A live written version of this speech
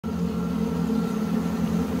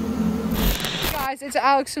Guys, it's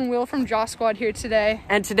Alex and Will from Jaw Squad here today.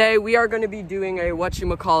 And today we are going to be doing a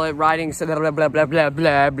whatchamacallit riding blah blah blah blah blah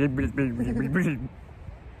blah blah blah.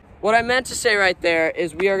 What I meant to say right there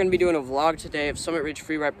is we are going to be doing a vlog today of Summit Ridge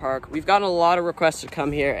Freeride Park. We've gotten a lot of requests to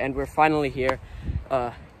come here and we're finally here.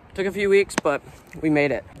 Took a few weeks, but we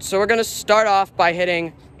made it. So we're going to start off by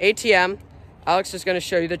hitting ATM. Alex is going to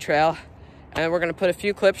show you the trail and we're going to put a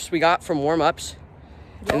few clips we got from warm-ups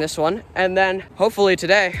in this one. And then hopefully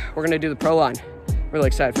today we're going to do the pro line. Really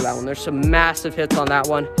excited for that one. There's some massive hits on that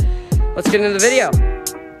one. Let's get into the video.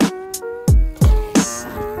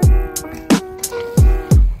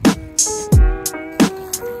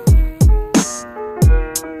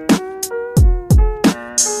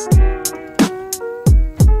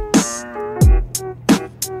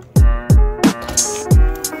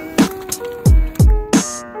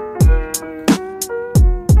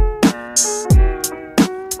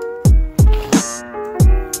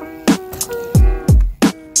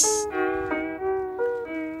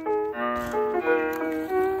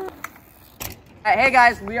 Hey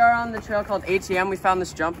guys, we are on the trail called ATM. We found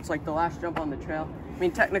this jump. It's like the last jump on the trail. I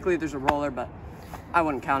mean, technically there's a roller, but I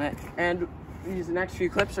wouldn't count it. And these next few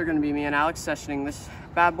clips are going to be me and Alex sessioning this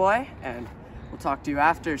bad boy, and we'll talk to you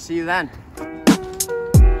after. See you then.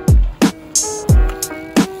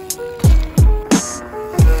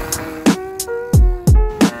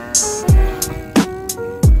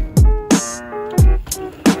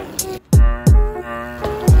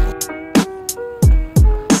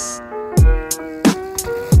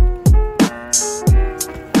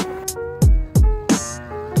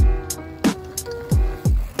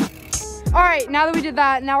 Alright, now that we did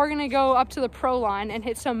that, now we're gonna go up to the pro line and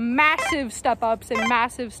hit some massive step ups and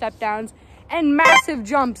massive step downs and massive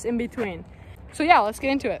jumps in between. So yeah, let's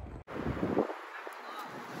get into it.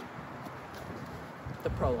 The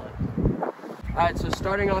pro line. Alright, so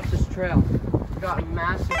starting off this trail, we got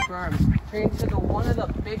massive berms. Into one of the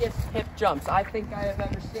biggest hip jumps I think I have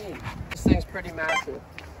ever seen. This thing's pretty massive.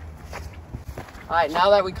 Alright, now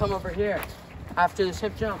that we come over here, after this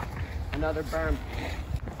hip jump, another berm.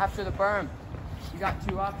 After the berm, you got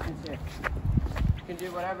two options here. You can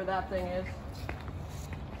do whatever that thing is,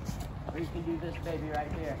 or you can do this baby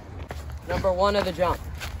right here. Number one of the jump,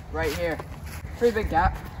 right here. Pretty big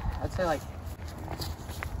gap. I'd say like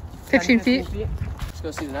 15 feet. Let's go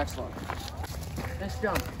see the next one. This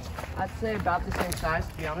jump, I'd say about the same size,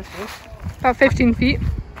 to be honest with you. About 15 feet.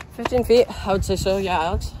 15 feet, I would say so, yeah,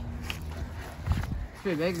 Alex. It's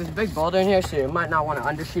pretty big. There's a big boulder in here, so you might not want to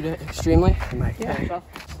undershoot it extremely. You might kill yourself.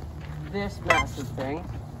 This massive thing.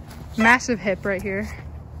 Massive hip right here.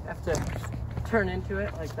 You have to turn into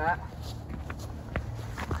it like that.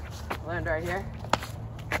 Land right here.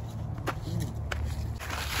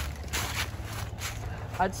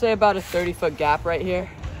 I'd say about a 30-foot gap right here.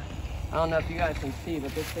 I don't know if you guys can see,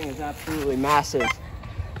 but this thing is absolutely massive.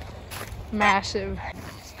 Massive.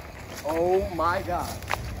 Oh my God.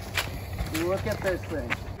 Look at this thing.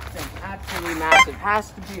 This thing's absolutely massive.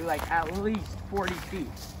 Has to be like at least 40 feet.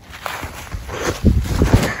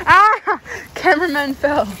 Ah! Cameraman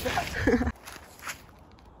fell.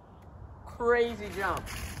 Crazy jump.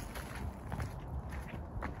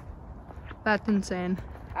 That's insane.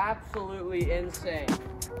 Absolutely insane.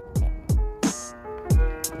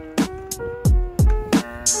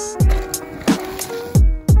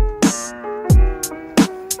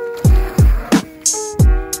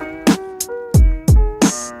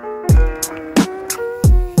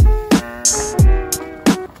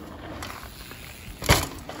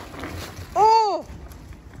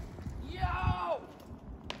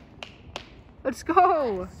 Let's go.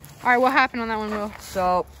 All right, what happened on that one, Will?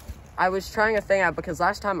 So I was trying a thing out because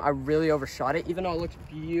last time I really overshot it. Even though it looked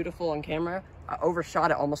beautiful on camera, I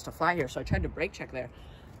overshot it almost to fly here. So I tried to brake check there.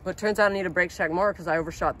 But it turns out I need to brake check more because I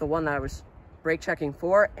overshot the one that I was brake checking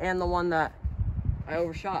for and the one that I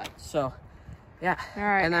overshot. So yeah. All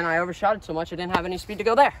right. And then I overshot it so much I didn't have any speed to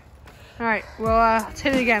go there. All right, well, let's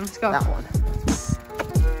hit it again. Let's go. That one.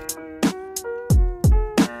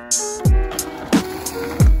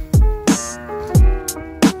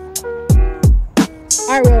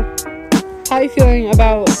 All right, Will, how are you feeling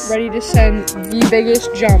about ready to send the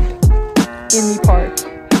biggest jump in the park?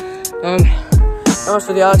 Honest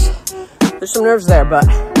with you, Alex, there's some nerves there, but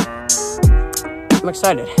I'm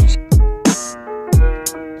excited.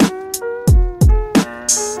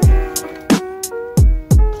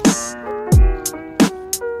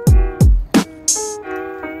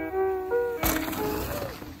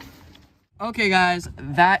 Okay guys,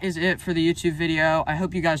 that is it for the YouTube video. I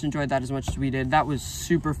hope you guys enjoyed that as much as we did. That was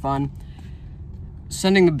super fun.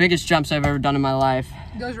 Sending the biggest jumps I've ever done in my life.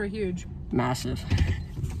 Those were huge. Massive.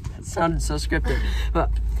 It sounded so scripted.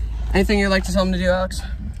 But anything you'd like to tell them to do, Alex?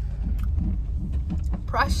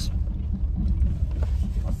 Press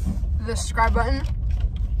the subscribe button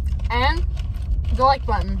and the like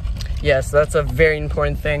button. Yes, that's a very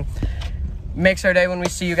important thing. Makes our day when we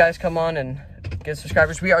see you guys come on and get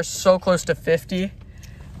subscribers. We are so close to 50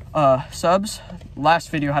 subs.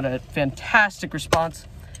 Last video had a fantastic response.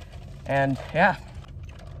 And yeah,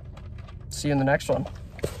 see you in the next one.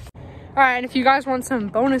 All right, and if you guys want some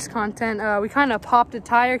bonus content, we kind of popped a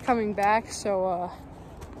tire coming back, so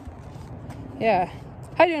yeah.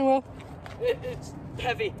 How you doing, Will? It's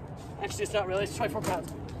heavy. Actually, it's not really. It's 24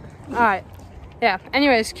 pounds. All right. Yeah.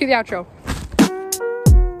 Anyways, cue the outro.